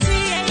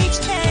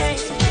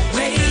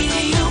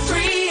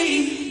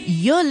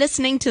You're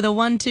listening to the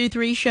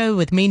 123 show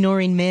with me,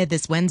 Noreen Mir,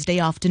 this Wednesday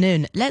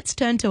afternoon. Let's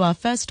turn to our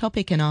first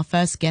topic and our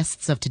first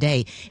guests of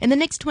today. In the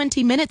next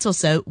 20 minutes or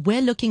so,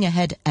 we're looking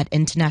ahead at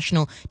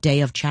International Day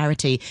of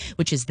Charity,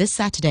 which is this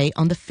Saturday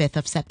on the 5th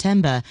of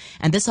September.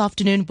 And this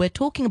afternoon, we're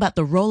talking about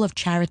the role of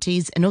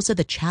charities and also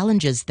the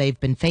challenges they've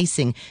been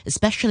facing,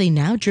 especially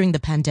now during the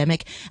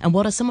pandemic, and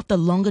what are some of the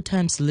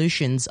longer-term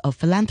solutions of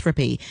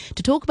philanthropy.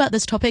 To talk about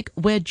this topic,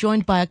 we're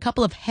joined by a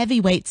couple of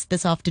heavyweights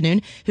this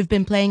afternoon who've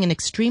been playing an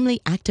extremely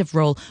active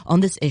role on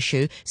this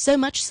issue, so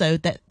much so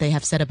that they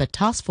have set up a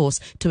task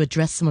force to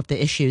address some of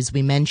the issues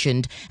we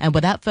mentioned. And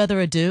without further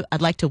ado,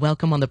 I'd like to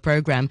welcome on the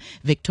program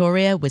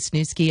Victoria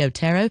Wisniewski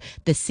Otero,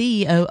 the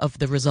CEO of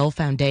the Resolve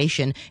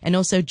Foundation, and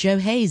also Joe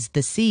Hayes, the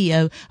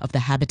CEO of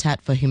the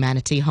Habitat for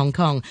Humanity Hong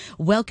Kong.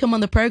 Welcome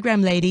on the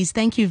program, ladies.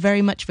 Thank you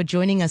very much for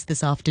joining us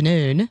this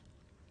afternoon.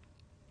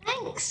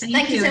 Thanks.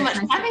 Thank you so much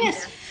for having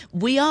us.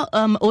 We are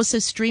also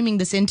streaming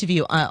this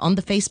interview on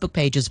the Facebook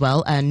page as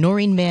well.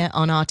 Noreen Mir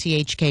on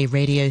RTHK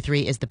Radio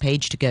 3 is the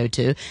page to go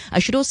to. I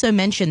should also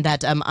mention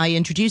that I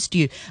introduced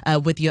you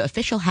with your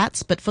official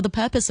hats, but for the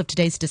purpose of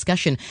today's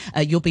discussion,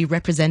 you'll be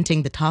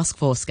representing the task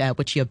force,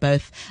 which you're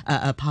both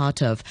a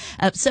part of.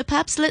 So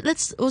perhaps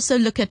let's also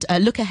look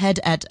ahead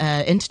at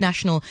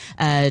International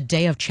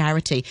Day of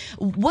Charity.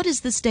 What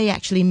does this day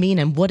actually mean,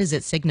 and what does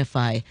it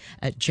signify?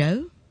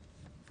 Joe?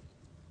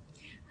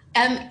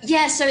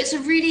 So it's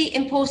a really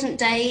important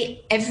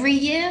day every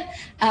year,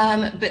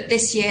 but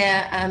this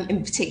year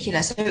in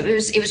particular. So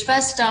it was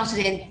first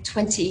started in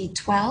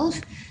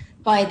 2012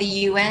 by the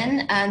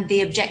UN, and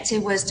the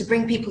objective was to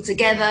bring people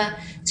together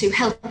to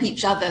help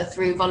each other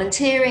through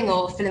volunteering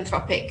or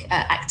philanthropic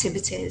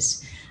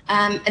activities.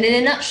 And in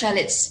a nutshell,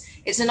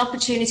 it's an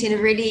opportunity and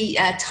a really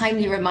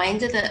timely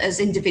reminder that as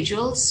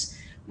individuals,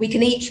 we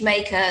can each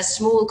make a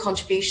small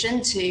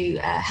contribution to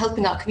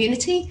helping our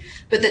community,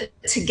 but that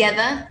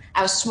together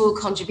our small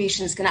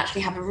contributions can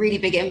actually have a really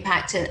big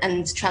impact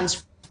and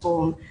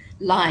transform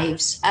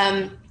lives.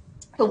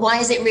 But why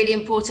is it really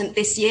important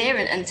this year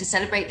and to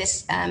celebrate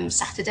this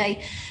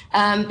Saturday?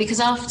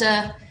 Because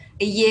after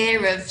a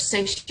year of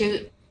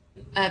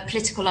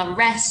political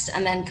unrest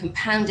and then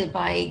compounded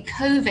by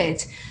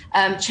COVID,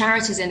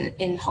 charities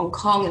in Hong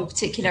Kong in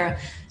particular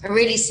are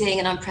really seeing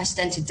an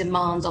unprecedented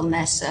demand on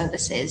their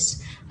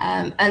services.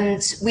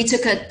 And we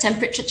took a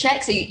temperature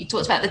check. So you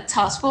talked about the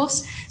task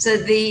force. So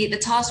the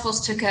task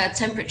force took a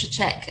temperature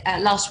check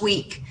last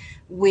week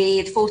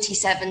with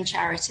 47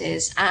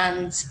 charities,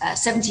 and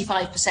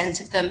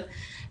 75% of them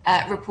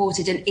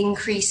reported an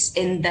increase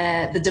in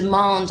the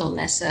demand on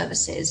their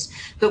services.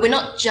 But we're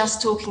not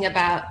just talking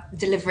about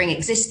delivering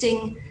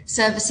existing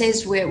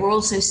services. We're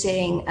also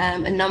seeing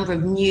a number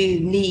of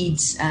new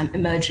needs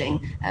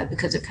emerging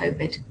because of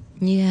COVID.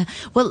 Yeah.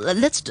 Well,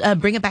 let's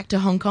bring it back to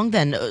Hong Kong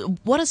then.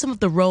 What are some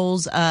of the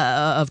roles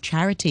of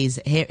charities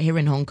here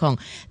in Hong Kong?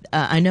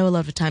 I know a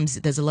lot of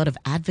times there's a lot of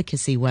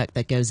advocacy work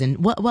that goes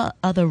in. What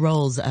other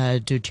roles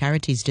do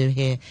charities do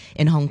here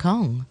in Hong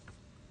Kong?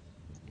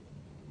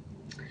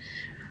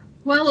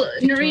 Well,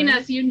 Noreen,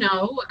 as you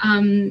know,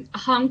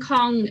 Hong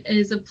Kong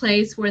is a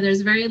place where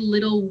there's very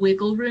little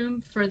wiggle room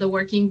for the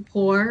working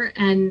poor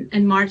and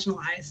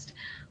marginalized.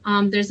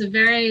 There's a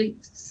very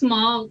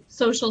small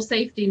social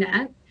safety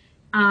net.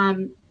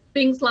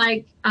 Things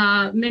like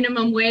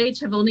minimum wage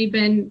have only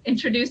been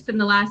introduced in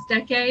the last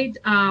decade.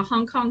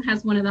 Hong Kong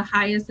has one of the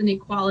highest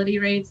inequality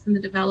rates in the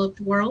developed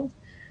world.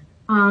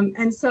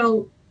 And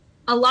so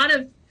a lot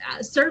of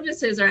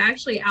services are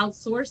actually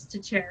outsourced to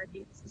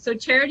charities. So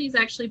charities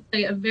actually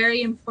play a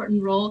very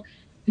important role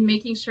in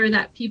making sure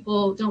that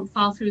people don't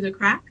fall through the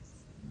cracks.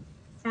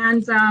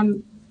 And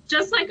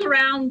just like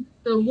around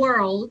the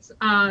world,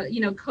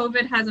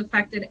 COVID has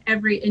affected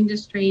every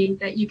industry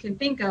that you can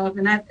think of,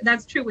 and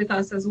that's true with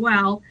us as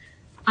well.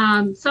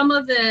 Some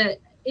of the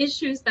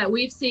issues that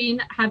we've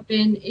seen have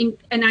been,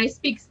 and I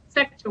speak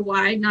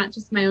sector-wide, not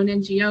just my own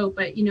NGO,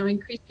 but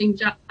increasing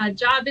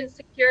job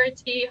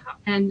insecurity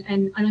and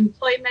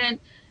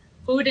unemployment,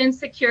 food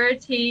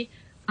insecurity,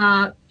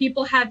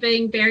 people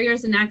having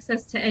barriers in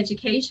access to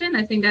education.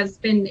 I think that's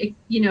been,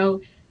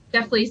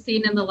 definitely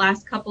seen in the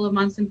last couple of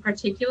months in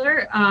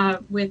particular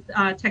with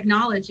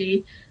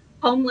technology,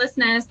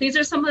 homelessness. These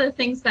are some of the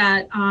things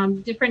that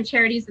different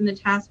charities in the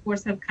task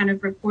force have kind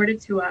of reported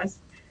to us.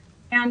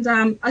 And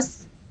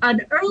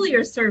an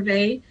earlier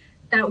survey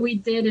that we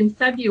did in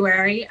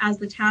February as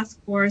the task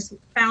force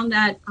found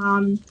that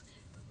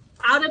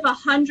out of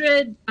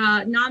 100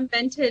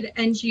 non-vented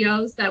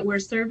NGOs that were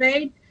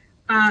surveyed,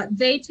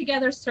 they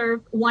together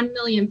serve 1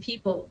 million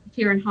people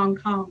here in Hong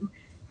Kong.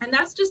 And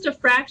that's just a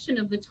fraction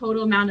of the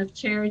total amount of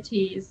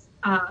charities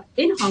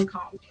in Hong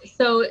Kong.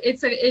 So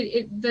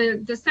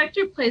the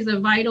sector plays a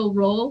vital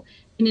role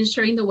in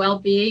ensuring the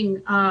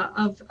well-being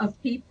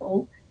of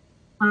people.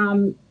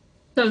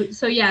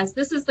 So yes,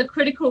 this is the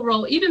critical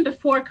role, even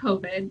before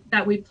COVID,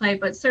 that we play,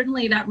 but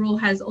certainly that role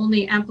has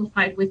only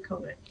amplified with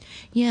COVID.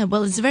 Yeah,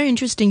 well, it's very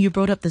interesting you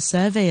brought up the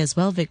survey as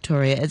well,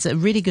 Victoria. It's a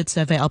really good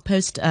survey. I'll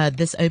post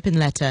this open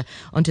letter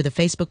onto the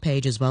Facebook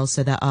page as well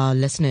so that our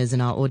listeners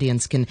and our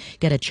audience can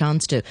get a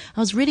chance to. I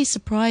was really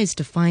surprised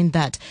to find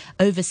that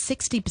over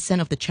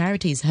 60% of the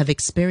charities have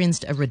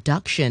experienced a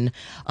reduction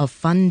of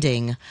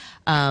funding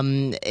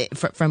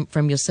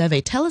from your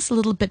survey. Tell us a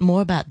little bit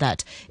more about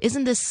that.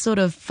 Isn't this sort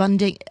of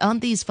funding,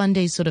 aren't these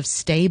fundings sort of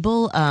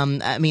stable?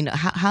 I mean,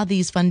 how are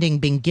these funding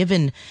being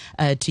given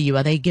to you?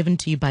 Are they given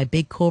to you by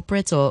big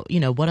corporates, or,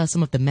 what are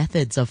some of the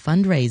methods of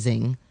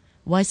fundraising?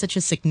 Why such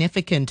a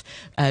significant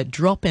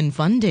drop in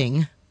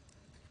funding?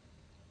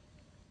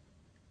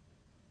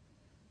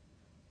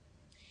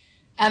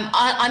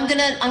 I'm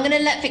gonna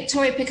let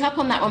Victoria pick up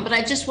on that one, but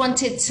I just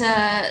wanted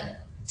to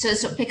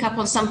sort of pick up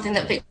on something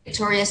that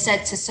Victoria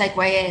said to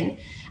segue in.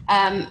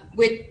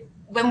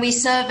 When we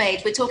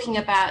surveyed, we're talking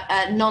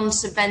about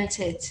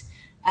non-subvented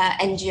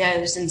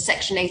NGOs and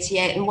Section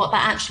 88, and what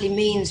that actually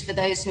means for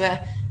those who are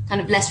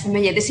kind of less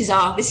familiar. This is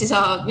our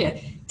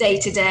day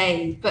to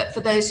day, but for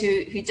those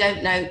who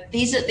don't know,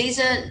 these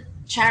are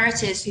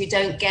charities who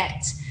don't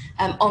get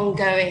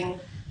ongoing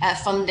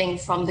funding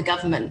from the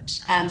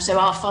government. So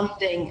our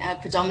funding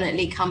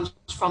predominantly comes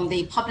from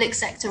the public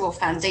sector or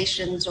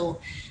foundations or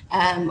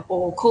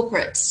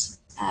corporates.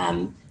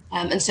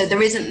 And so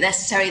there isn't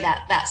necessarily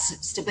that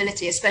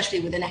stability, especially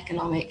with an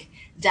economic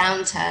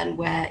downturn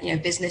where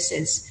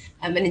businesses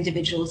and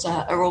individuals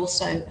are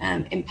also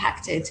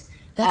impacted.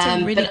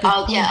 That's a really good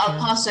point. I'll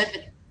pass over.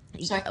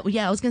 Sorry.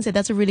 Yeah, I was going to say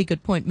that's a really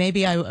good point.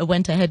 Maybe I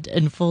went ahead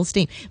in full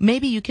steam.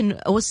 Maybe you can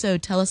also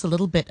tell us a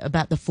little bit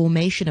about the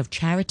formation of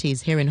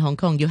charities here in Hong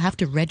Kong. You have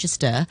to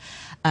register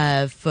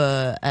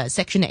for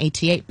Section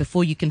 88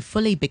 before you can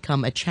fully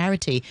become a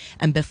charity.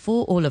 And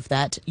before all of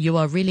that, you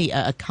are really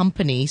a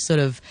company sort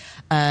of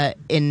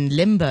in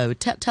limbo.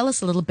 Tell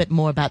us a little bit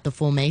more about the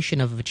formation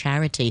of a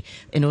charity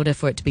in order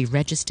for it to be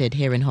registered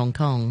here in Hong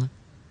Kong.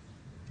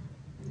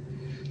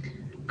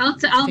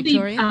 I'll be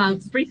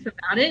brief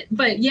about it,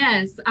 but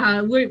yes,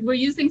 we're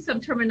using some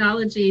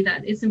terminology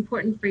that is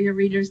important for your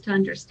readers to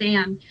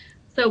understand.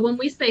 So when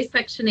we say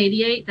Section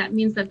 88, that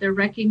means that they're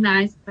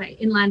recognized by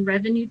Inland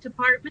Revenue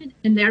Department,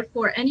 and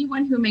therefore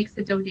anyone who makes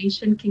a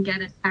donation can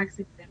get a tax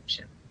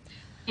exemption.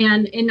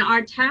 And in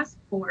our task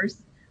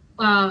force,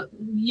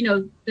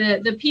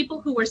 the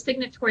people who were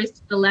signatories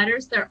to the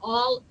letters, they're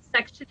all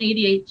Section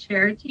 88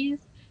 charities,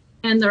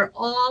 and they're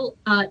all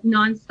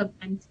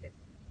non-subventive.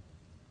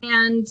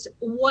 And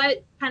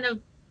what kind of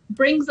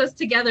brings us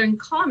together in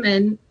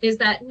common is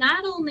that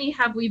not only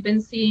have we been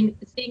seeing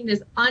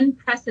this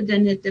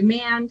unprecedented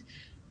demand,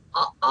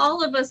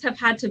 all of us have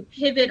had to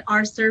pivot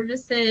our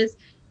services.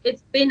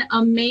 It's been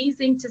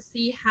amazing to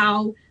see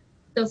how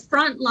the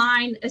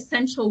frontline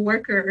essential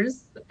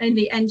workers and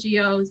the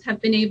NGOs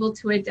have been able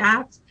to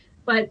adapt.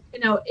 But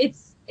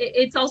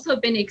it's also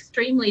been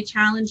extremely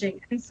challenging.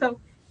 And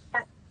so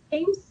at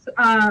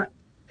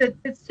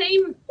the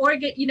same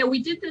organ,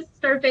 we did this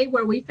survey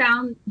where we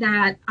found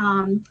that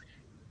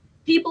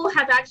people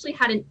have actually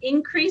had an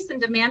increase in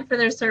demand for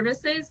their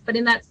services, but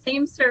in that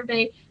same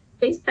survey,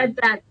 they said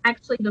that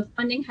actually the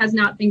funding has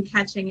not been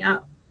catching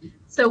up.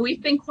 So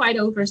we've been quite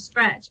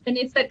overstretched. And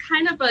it's a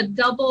kind of a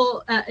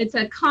it's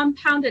a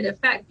compounded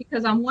effect,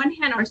 because on one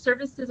hand, our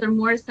services are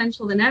more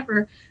essential than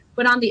ever,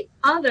 but on the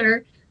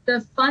other, the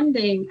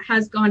funding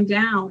has gone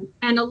down.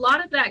 And a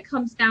lot of that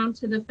comes down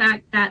to the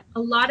fact that a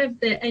lot of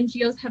the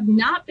NGOs have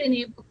not been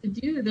able to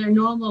do their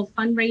normal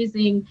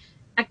fundraising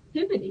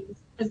activities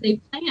as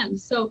they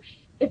planned. So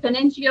if an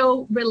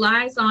NGO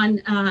relies on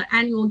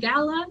annual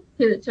gala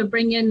to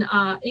bring in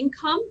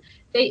income,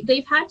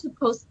 they've had to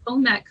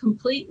postpone that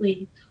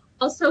completely.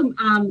 Also,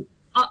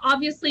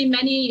 obviously,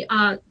 many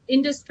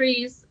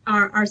industries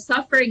are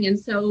suffering, and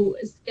so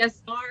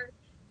CSR,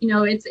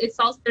 it's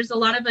also, there's a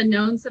lot of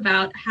unknowns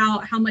about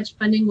how much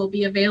funding will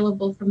be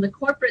available from the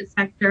corporate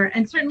sector.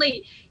 And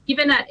certainly,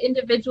 even at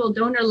individual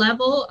donor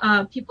level,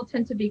 people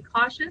tend to be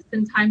cautious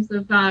in times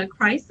of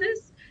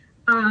crisis.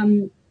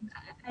 And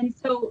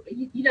so,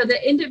 the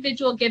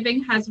individual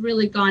giving has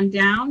really gone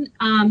down.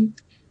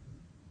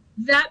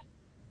 That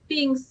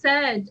being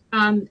said,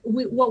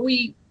 what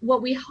we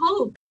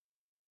hope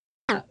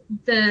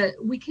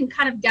we can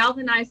kind of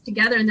galvanize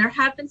together, and there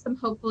have been some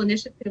hopeful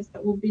initiatives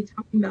that we'll be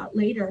talking about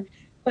later.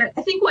 But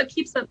I think what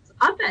keeps us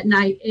up at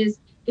night is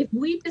if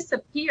we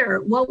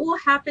disappear, what will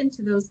happen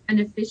to those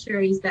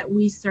beneficiaries that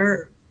we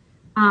serve?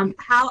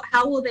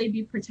 How will they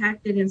be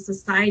protected in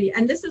society?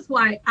 And this is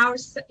why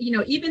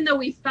even though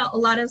we felt a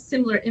lot of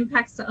similar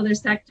impacts to other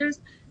sectors,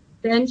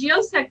 the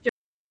NGO sector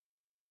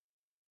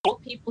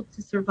help people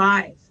to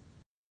survive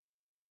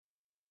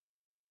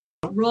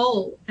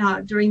role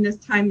during this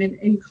time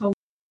in COVID.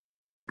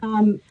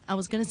 I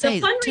was going to say,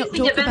 talk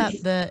about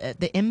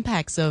the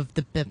impacts of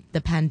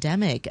the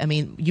pandemic. I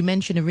mean, you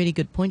mentioned a really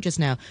good point just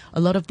now. A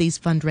lot of these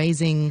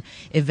fundraising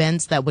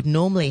events that would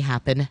normally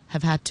happen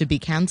have had to be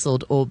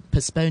cancelled or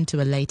postponed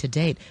to a later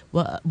date.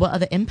 What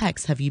other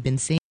impacts have you been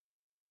seeing?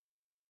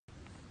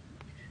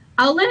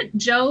 I'll let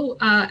Joe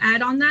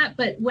add on that,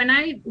 but when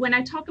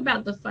I talk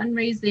about the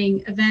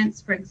fundraising events,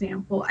 for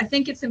example, I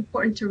think it's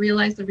important to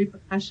realize the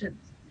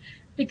repercussions,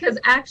 because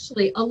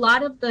actually a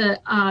lot of the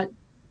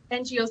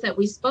NGOs that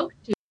we spoke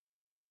to,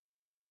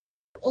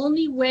 the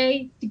only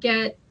way to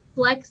get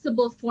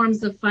flexible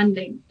forms of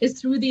funding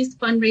is through these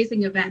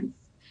fundraising events.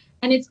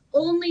 And it's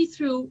only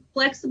through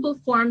flexible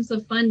forms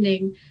of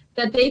funding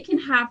that they can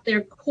have their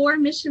core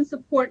mission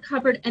support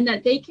covered, and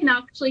that they can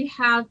actually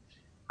have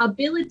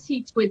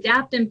ability to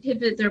adapt and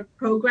pivot their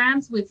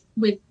programs with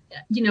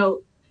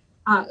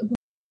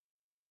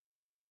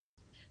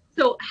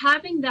so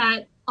having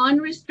that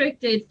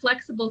unrestricted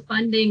flexible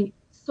funding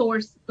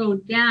source go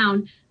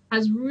down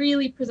has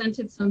really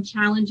presented some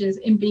challenges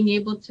in being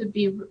able to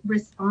be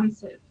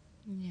responsive.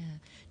 Yeah.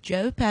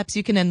 Joe, perhaps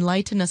you can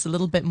enlighten us a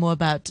little bit more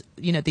about,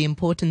 the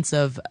importance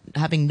of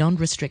having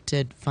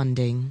non-restricted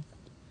funding.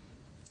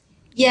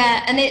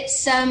 Yeah, and it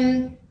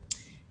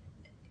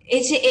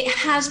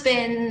has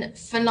been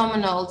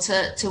phenomenal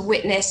to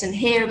witness and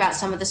hear about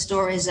some of the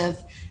stories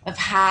of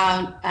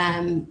how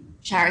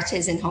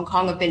charities in Hong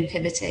Kong have been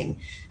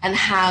pivoting and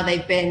how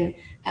they've been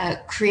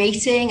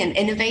creating and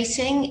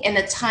innovating in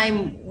a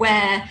time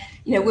where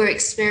we're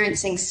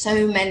experiencing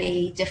so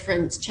many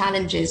different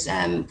challenges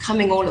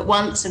coming all at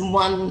once and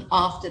one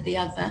after the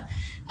other.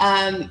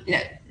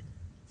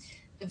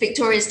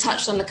 Victoria's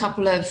touched on a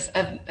couple of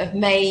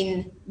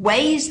main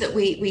ways that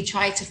we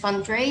try to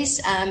fundraise.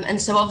 And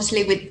so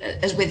obviously,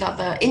 as with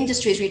other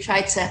industries, we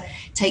try to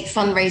take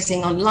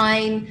fundraising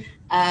online,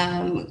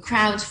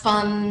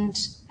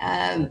 crowdfund,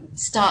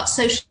 start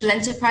social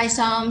enterprise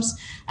arms,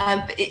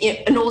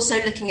 and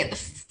also looking at the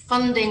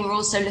funding. We're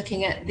also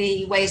looking at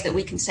the ways that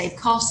we can save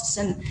costs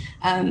and,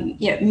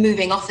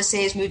 moving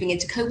offices, moving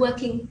into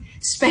co-working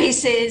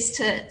spaces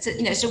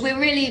so we're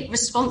really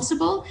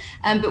responsible,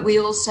 but we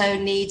also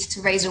need to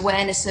raise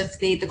awareness of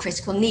the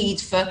critical need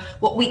for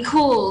what we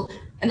call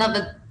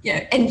another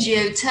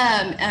NGO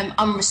term,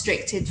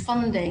 unrestricted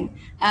funding,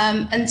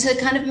 and to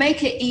kind of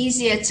make it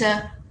easier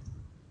to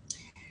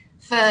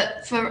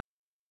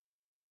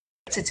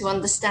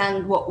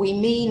understand what we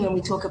mean when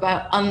we talk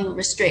about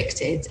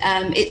unrestricted.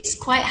 It's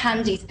quite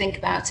handy to think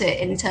about it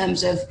in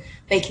terms of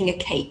baking a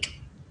cake.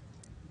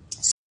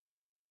 So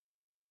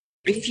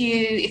if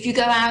you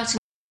go out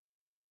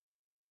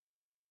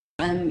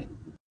and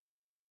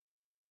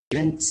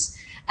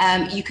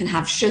you can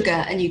have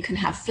sugar and you can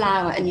have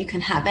flour and you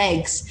can have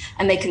eggs,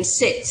 and they can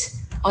sit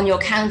on your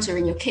counter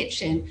in your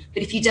kitchen.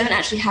 But if you don't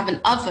actually have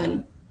an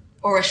oven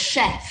or a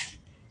chef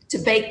to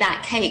bake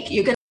that cake,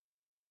 you're going to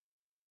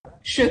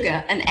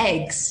sugar and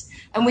eggs.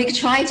 And we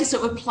try to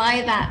sort of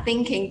apply that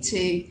thinking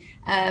to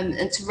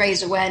and to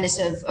raise awareness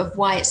of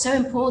why it's so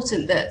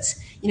important that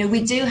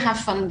we do have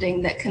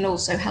funding that can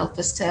also help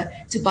us to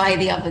buy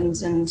the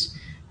ovens and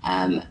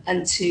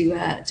to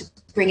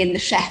bring in the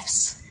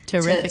chefs.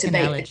 Terrific to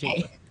analogy. Bake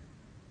the cake.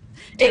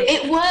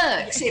 It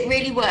works. It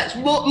really works.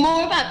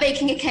 More about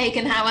baking a cake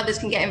and how others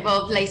can get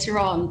involved later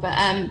on. But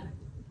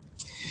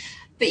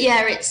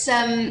yeah, it's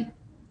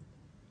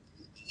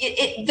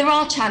there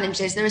are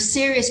challenges. There are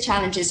serious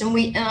challenges, and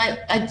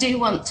I do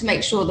want to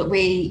make sure that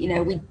we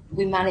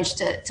manage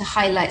to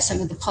highlight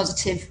some of the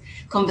positive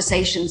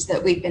conversations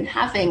that we've been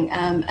having,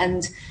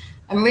 and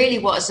really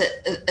what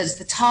as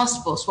the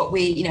task force, what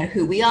we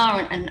who we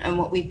are and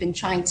what we've been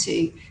trying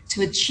to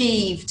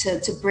achieve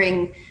to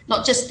bring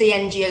not just the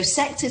NGO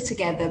sector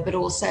together, but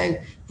also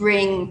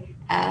bring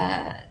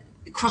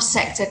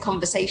cross-sector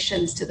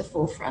conversations to the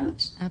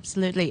forefront.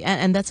 Absolutely.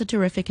 And that's a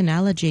terrific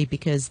analogy,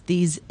 because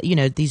these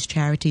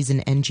charities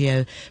and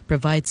NGO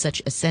provide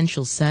such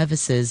essential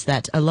services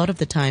that a lot of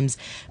the times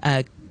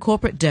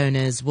corporate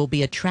donors will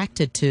be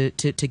attracted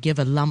to give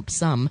a lump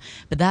sum,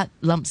 but that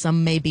lump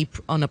sum may be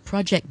on a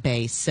project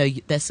base. So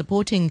they're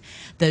supporting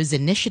those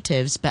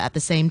initiatives, but at the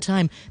same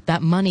time,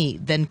 that money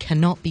then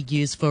cannot be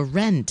used for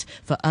rent,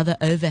 for other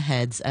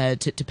overheads,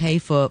 to pay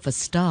for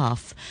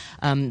staff.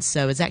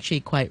 So it's actually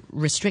quite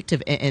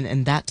restrictive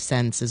in that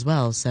sense as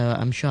well. So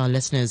I'm sure our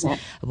listeners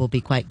will be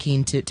quite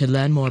keen to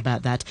learn more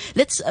about that.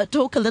 Let's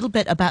talk a little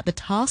bit about the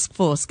task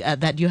force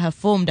that you have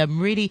formed. I'm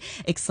really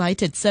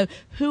excited. So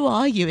who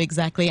are you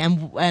exactly?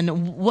 And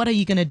what are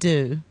you going to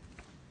do?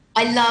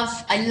 I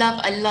love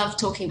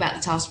talking about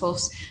the task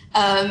force.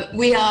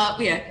 We are,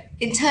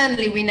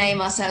 internally we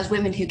name ourselves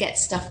Women Who Get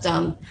Stuff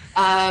Done.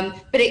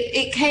 But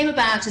it came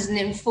about as an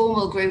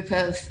informal group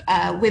of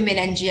women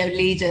NGO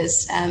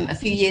leaders a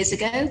few years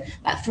ago,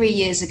 about 3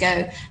 years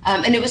ago.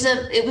 And it was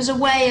a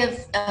way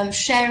of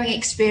sharing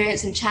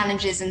experience and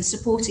challenges and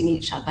supporting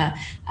each other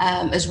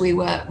as we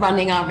were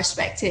running our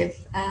respective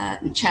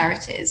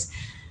charities.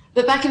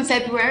 But back in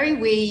February,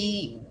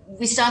 we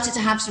started to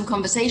have some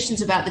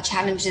conversations about the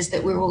challenges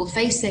that we're all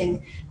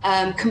facing,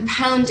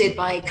 compounded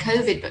by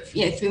COVID, but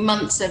through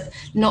months of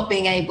not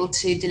being able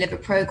to deliver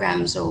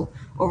programs or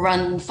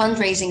run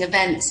fundraising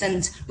events.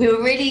 And we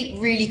were really,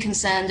 really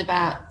concerned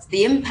about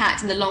the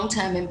impact and the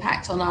long-term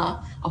impact on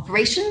our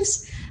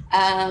operations.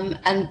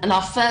 And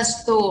our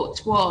first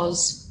thought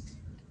was,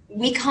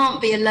 we can't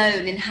be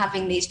alone in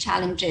having these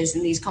challenges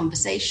and these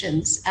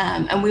conversations.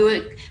 And we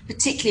were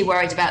particularly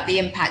worried about the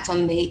impact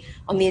on the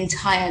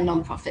entire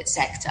nonprofit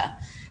sector.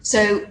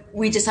 So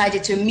we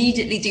decided to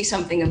immediately do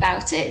something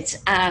about it.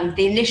 And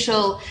the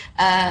initial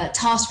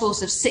task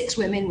force of 6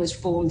 women was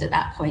formed at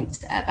that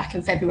point, back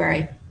in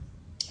February.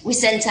 We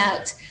sent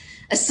out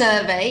a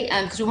survey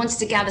because we wanted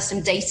to gather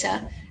some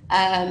data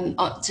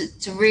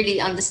to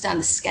really understand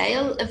the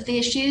scale of the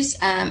issues,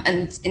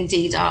 and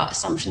indeed our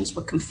assumptions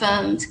were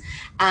confirmed,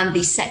 and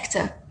the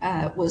sector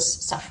was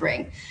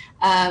suffering,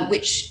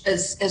 which,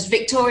 as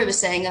Victoria was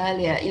saying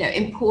earlier,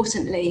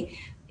 importantly,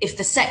 if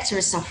the sector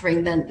is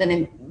suffering, then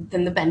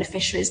the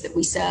beneficiaries that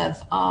we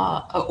serve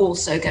are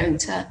also going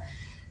to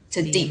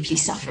deeply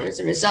suffer as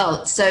a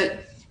result. So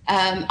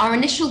our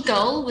initial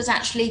goal was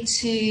actually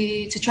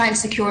to try and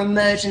secure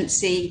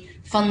emergency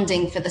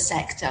funding for the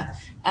sector.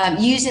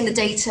 Using the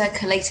data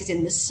collated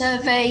in the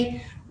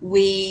survey,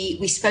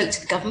 we spoke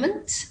to the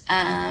government,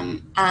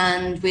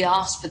 and we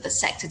asked for the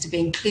sector to be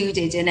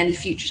included in any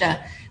future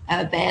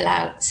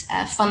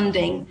bailout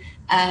funding.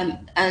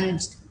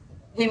 And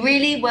we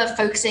really were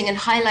focusing and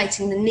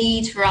highlighting the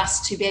need for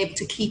us to be able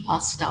to keep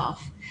our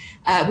staff.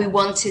 We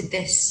wanted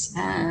this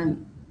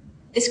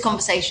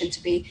conversation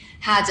to be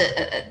had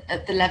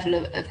at the level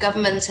of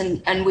government,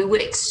 and we were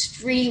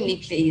extremely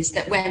pleased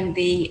that when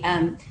the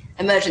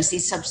emergency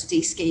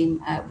subsidy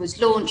scheme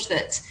was launched,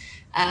 that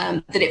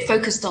it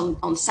focused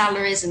on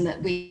salaries, and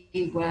that we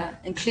were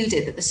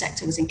included, that the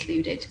sector was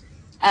included.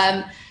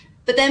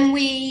 But then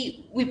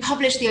we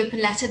published the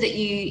open letter that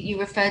you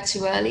referred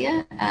to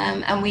earlier,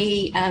 and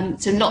we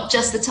so not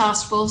just the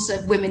task force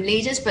of women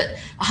leaders, but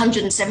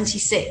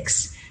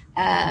 176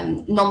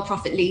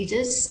 non-profit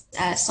leaders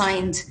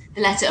signed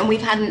the letter, and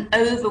we've had an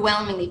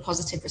overwhelmingly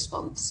positive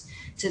response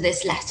to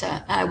this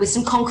letter with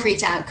some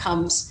concrete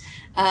outcomes,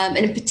 and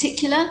in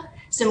particular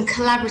some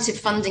collaborative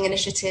funding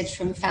initiatives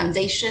from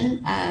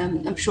Foundation.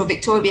 I'm sure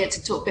Victoria will be able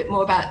to talk a bit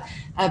more about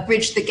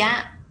Bridge the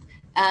Gap,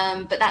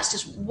 but that's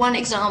just one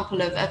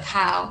example of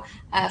how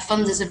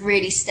funders have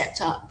really stepped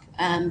up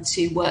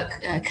to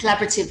work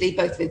collaboratively,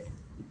 both with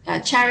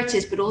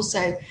charities, but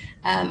also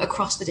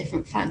across the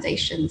different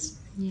foundations.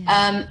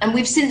 Yeah. And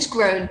we've since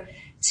grown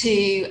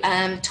to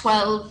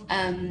 12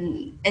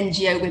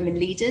 NGO women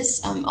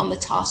leaders on the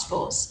task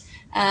force.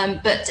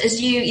 But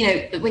as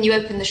when you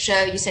opened the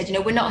show, you said,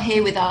 we're not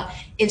here with our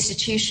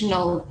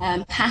institutional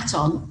hat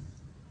on.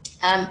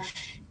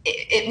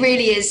 It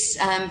really is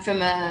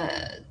from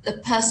a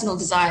personal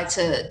desire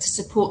to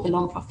support the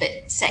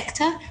nonprofit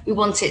sector. We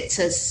want it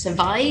to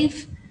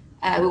survive,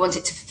 we want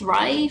it to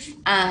thrive,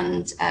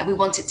 and we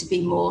want it to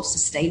be more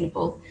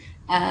sustainable.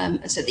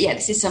 So yeah,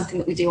 this is something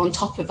that we do on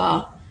top of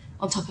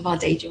our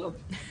day job.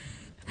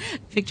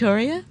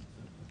 Victoria?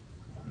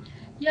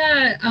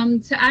 Yeah,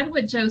 to add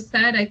what Joe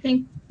said, I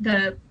think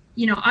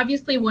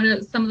obviously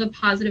some of the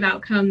positive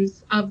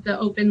outcomes of the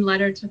open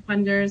letter to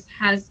funders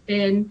has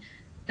been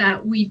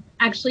that we've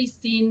actually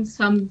seen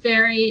some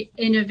very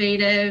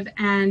innovative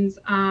and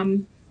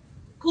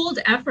pooled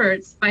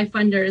efforts by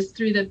funders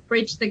through the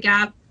Bridge the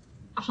Gap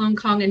Hong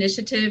Kong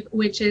initiative,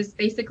 which is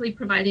basically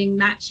providing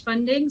match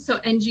funding. So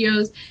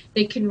NGOs,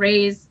 they can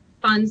raise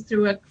funds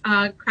through a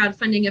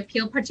crowdfunding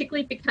appeal,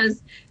 particularly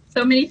because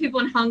so many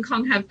people in Hong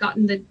Kong have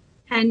gotten the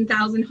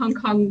 10,000 Hong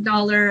Kong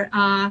dollar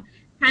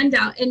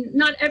handout, and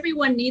not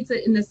everyone needs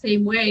it in the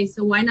same way.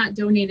 So why not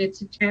donate it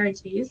to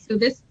charities? So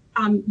this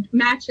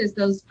matches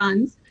those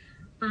funds.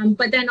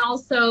 But then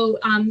also,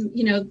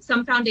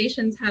 some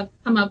foundations have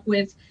come up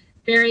with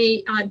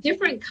very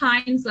different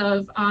kinds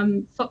of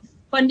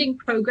funding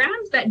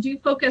programs that do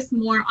focus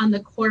more on the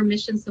core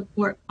mission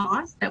support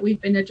costs that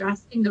we've been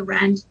addressing, the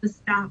rent, the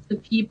staff, the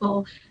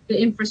people,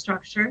 the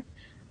infrastructure.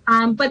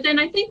 But then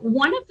I think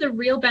one of the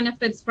real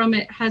benefits from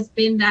it has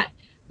been that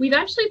we've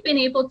actually been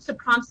able to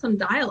prompt some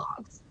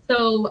dialogues.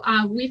 So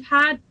we've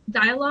had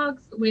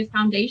dialogues with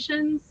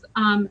foundations,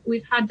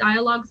 we've had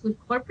dialogues with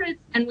corporates,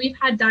 and we've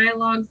had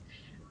dialogues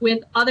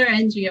with other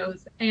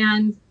NGOs.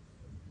 And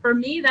for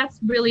me, that's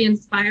really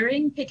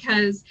inspiring,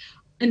 because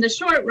in the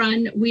short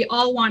run, we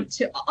all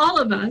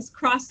of us,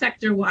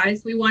 cross-sector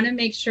wise, we want to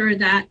make sure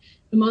that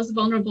the most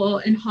vulnerable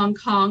in Hong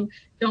Kong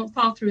don't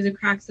fall through the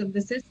cracks of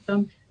the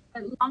system.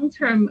 But long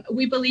term,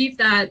 we believe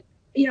that,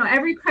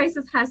 every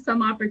crisis has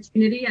some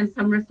opportunity and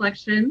some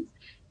reflections.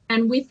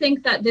 And we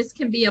think that this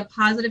can be a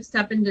positive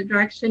step in the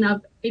direction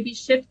of maybe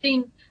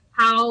shifting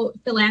how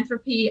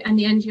philanthropy and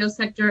the NGO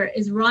sector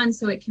is run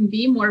so it can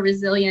be more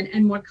resilient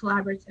and more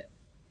collaborative.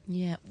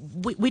 Yeah,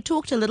 we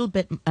talked a little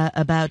bit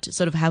about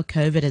sort of how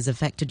COVID has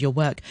affected your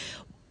work.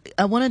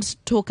 I wanted to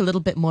talk a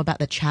little bit more about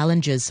the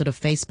challenges sort of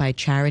faced by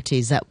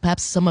charities that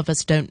perhaps some of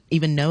us don't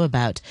even know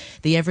about,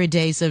 the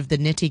everyday sort of the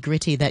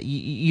nitty-gritty that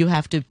you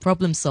have to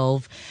problem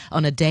solve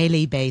on a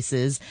daily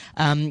basis.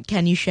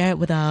 Can you share it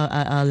with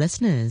our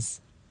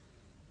listeners?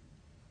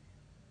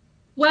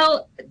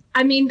 Well,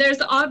 I mean,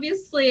 there's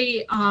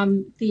obviously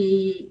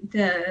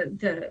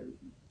the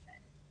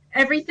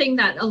everything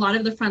that a lot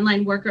of the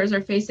frontline workers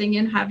are facing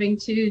and having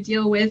to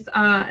deal with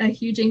a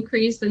huge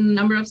increase in the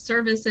number of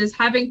services,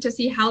 having to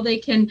see how they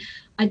can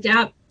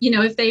adapt.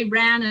 If they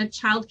ran a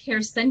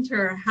childcare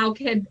center,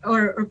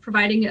 or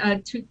providing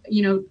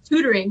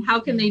tutoring, how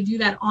can they do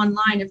that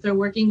online if they're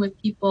working with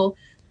people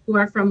who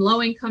are from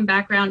low income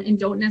background and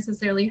don't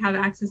necessarily have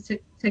access to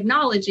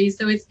technology?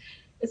 So it's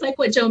like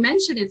what Joe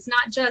mentioned. It's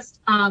not just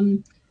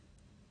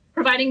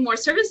providing more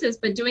services,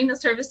 but doing the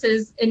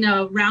services in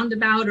a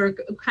roundabout or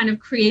kind of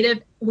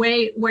creative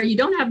way where you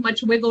don't have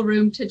much wiggle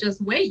room to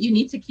just wait. You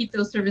need to keep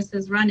those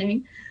services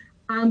running.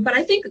 But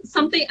I think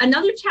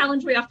another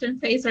challenge we often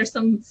face are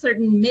some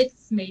certain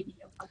myths maybe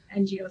about the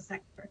NGO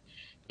sector.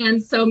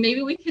 And so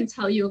maybe we can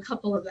tell you a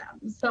couple of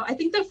them. So I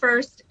think the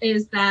first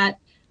is that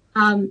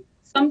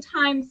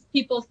sometimes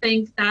people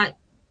think that,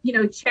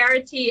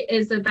 charity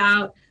is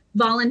about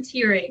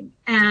volunteering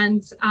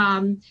and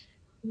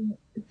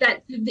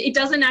that it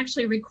doesn't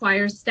actually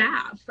require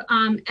staff.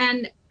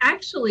 And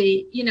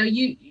actually,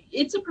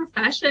 it's a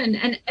profession,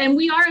 and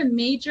we are a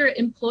major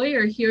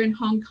employer here in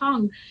Hong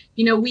Kong.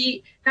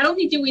 We not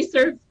only do we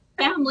serve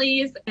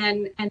families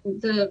and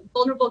the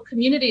vulnerable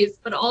communities,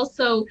 but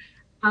also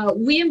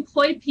we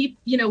employ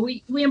people.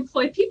 We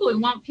employ people. We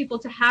want people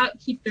to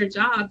keep their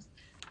jobs,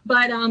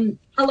 but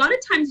a lot of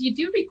times you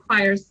do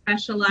require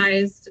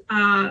specialized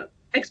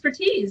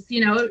expertise.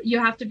 You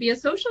have to be a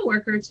social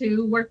worker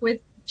to work with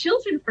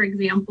children, for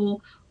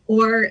example,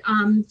 or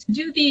to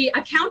do the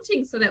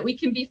accounting so that we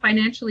can be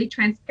financially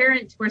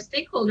transparent to our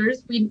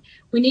stakeholders. We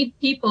need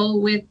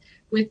people with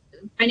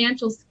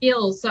financial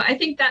skills. So I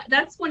think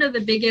that's one of the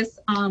biggest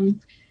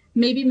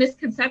maybe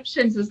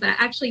misconceptions, is that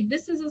actually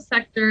this is a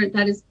sector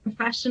that is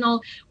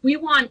professional. We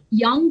want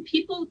young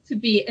people to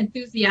be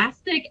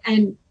enthusiastic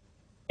and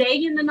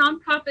stay in the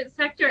nonprofit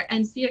sector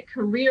and see a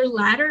career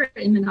ladder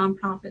in the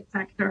nonprofit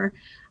sector.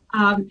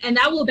 And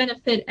that will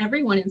benefit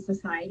everyone in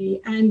society.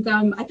 And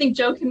I think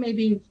Joe can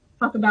maybe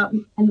talk about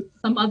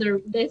some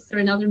other myths or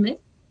another myth.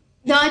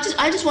 No,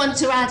 I just wanted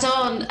to add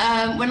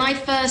on. When I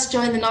first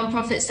joined the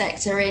nonprofit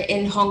sector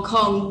in Hong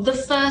Kong, the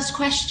first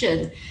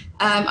question,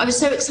 I was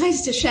so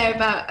excited to share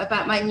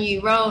about my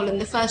new role,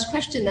 and the first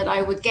question that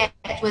I would get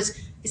was,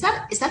 "Is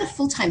that a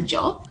full-time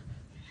job?"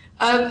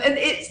 And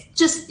it's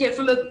just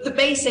from the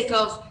basic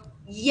of,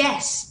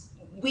 yes,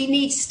 we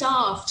need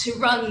staff to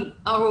run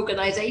our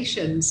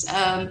organizations.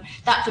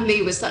 That for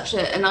me was such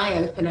an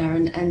eye-opener,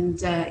 and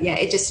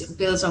it just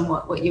builds on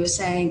what you were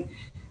saying,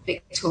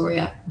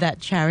 Victoria. That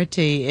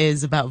charity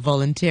is about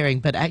volunteering,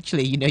 but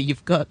actually,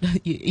 you've got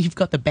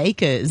the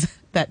bakers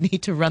that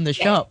need to run the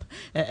shop,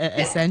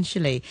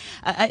 essentially.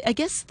 I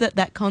guess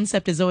that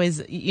concept is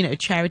always,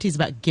 charity is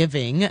about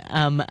giving,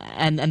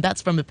 and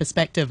that's from a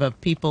perspective of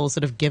people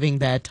sort of giving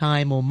their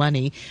time or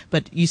money,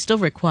 but you still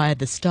require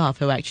the staff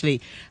who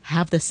actually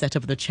have the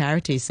setup of the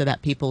charity so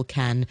that people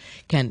can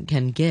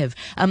give.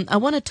 I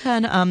want to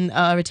turn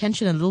our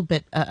attention a little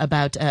bit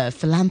about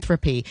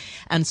philanthropy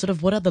and sort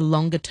of what are the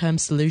longer term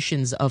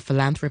solutions of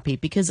philanthropy,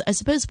 because I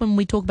suppose when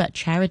we talk about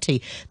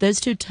charity, those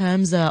two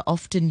terms are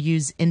often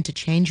used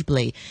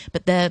interchangeably.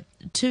 But they're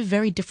two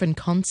very different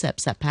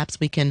concepts that perhaps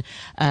we can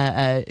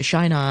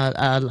shine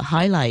our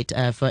highlight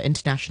for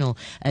International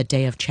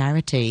Day of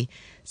Charity.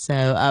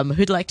 So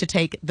who'd like to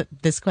take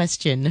this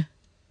question?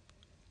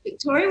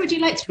 Victoria, would you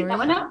like to pick that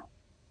one up?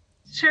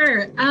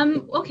 Sure.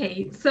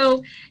 Okay.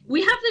 So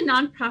we have the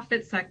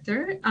nonprofit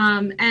sector,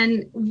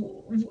 and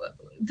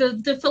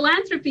the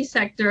philanthropy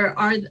sector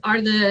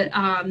are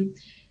the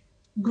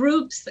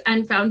groups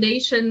and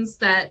foundations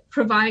that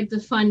provide the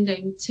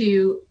funding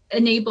to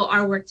enable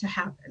our work to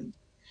happen.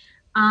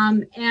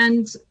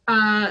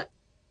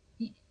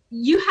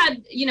 You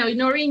had,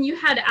 Noreen, you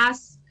had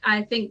asked,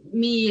 I think,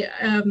 me,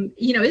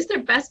 is there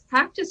best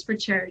practice for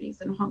charities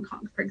in Hong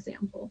Kong, for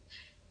example?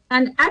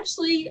 And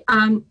actually,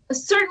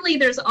 certainly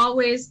there's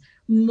always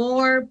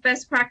more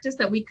best practice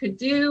that we could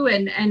do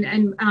and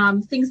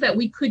things that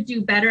we could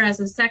do better as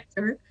a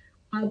sector.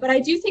 But I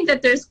do think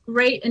that there's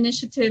great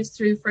initiatives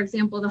through, for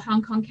example, the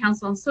Hong Kong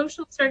Council on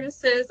Social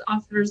Services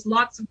offers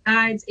lots of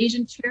guides,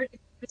 Asian charity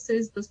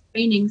services, those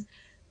trainings,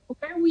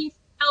 where we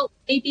felt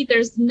maybe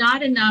there's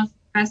not enough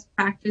best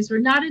practice or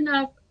not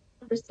enough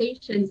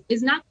conversations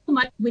is not so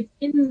much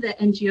within the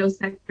NGO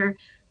sector,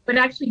 but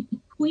actually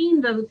between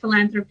the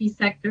philanthropy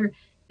sector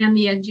and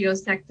the NGO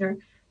sector.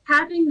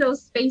 Having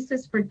those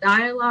spaces for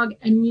dialogue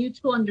and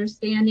mutual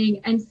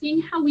understanding and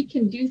seeing how we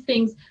can do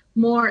things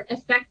more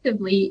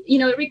effectively.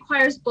 It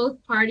requires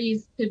both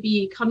parties to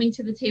be coming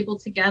to the table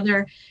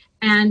together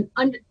and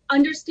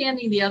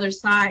understanding the other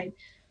side.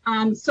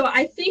 So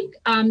I think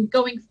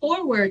going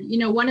forward,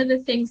 one of the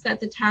things that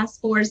the task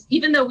force,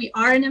 even though we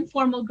are an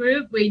informal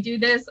group, we do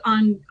this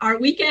on our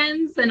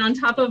weekends and on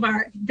top of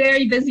our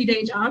very busy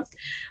day jobs.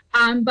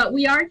 But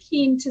we are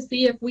keen to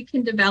see if we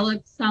can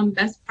develop some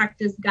best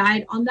practice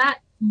guide on that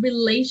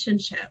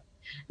relationship,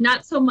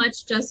 not so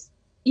much just,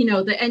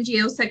 the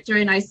NGO sector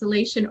in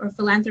isolation or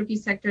philanthropy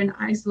sector in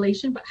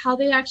isolation, but how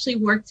they actually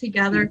work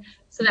together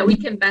so so that we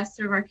can best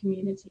serve our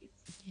communities.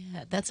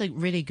 Yeah, that's a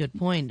really good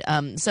point.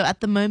 So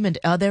at the moment,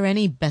 are there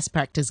any best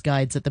practice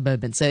guides at the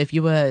moment? So if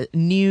you were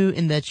new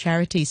in the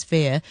charity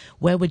sphere,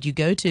 where would you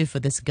go to for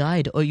this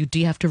guide? Or do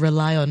you have to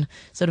rely on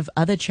sort of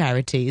other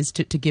charities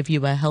to give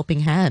you a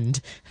helping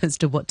hand as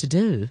to what to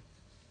do?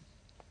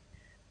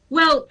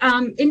 Well,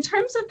 in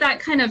terms of that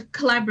kind of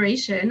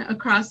collaboration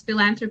across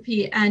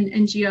philanthropy and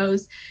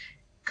NGOs,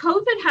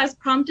 COVID has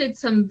prompted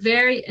some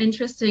very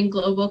interesting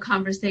global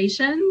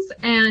conversations.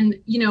 And,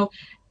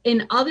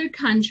 in other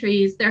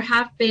countries, there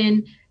have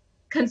been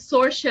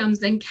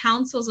consortiums and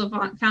councils of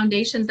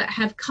foundations that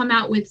have come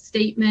out with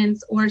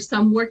statements or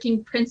some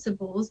working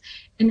principles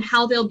in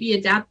how they'll be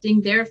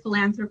adapting their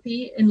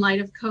philanthropy in light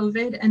of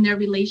COVID and their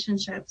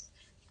relationships.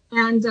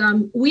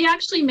 And we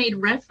actually made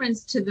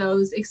reference to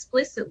those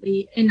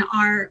explicitly in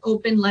our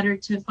open letter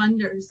to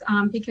funders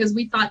because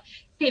we thought,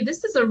 hey,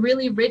 this is a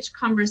really rich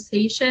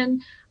conversation.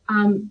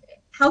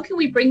 How can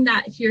we bring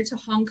that here to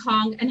Hong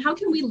Kong, and how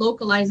can we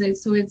localize it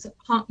so it's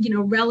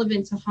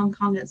relevant to Hong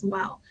Kong as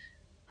well?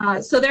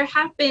 So there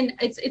have been,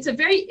 it's a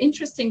very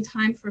interesting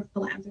time for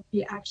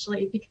philanthropy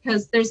actually,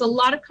 because there's a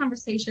lot of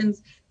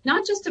conversations,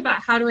 not just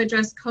about how to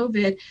address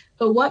COVID,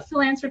 but what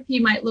philanthropy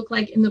might look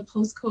like in the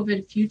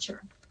post-COVID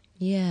future.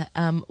 Yeah.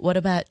 What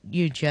about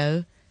you,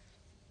 Joe?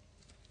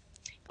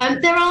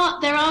 There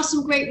are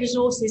some great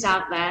resources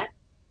out there.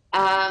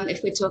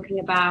 If we're talking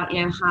about,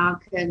 how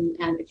can,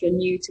 if you're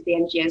new to the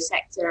NGO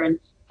sector,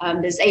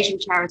 and there's Asian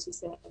Charity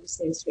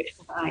Services, which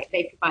provide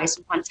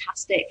some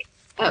fantastic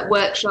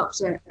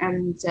workshops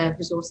and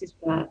resources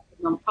for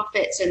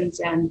nonprofits,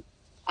 and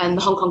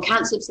the Hong Kong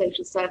Council of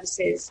Social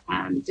Services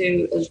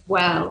do as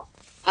well.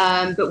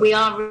 But we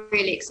are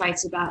really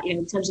excited about,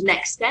 in terms of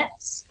next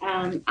steps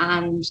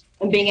and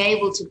being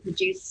able to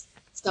produce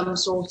some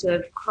sort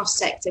of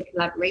cross-sector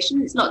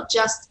collaboration. It's not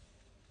just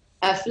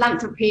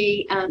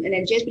philanthropy and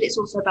NGOs, but it's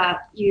also about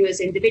you as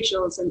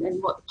individuals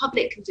and what the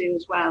public can do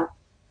as well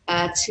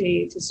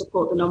to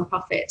support the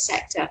nonprofit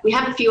sector. We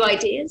have a few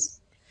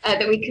ideas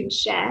that we can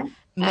share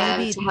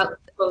to help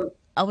people.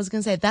 I was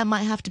going to say that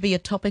might have to be a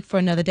topic for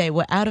another day.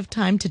 We're out of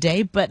time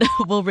today, but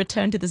we'll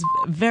return to this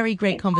very great conversation.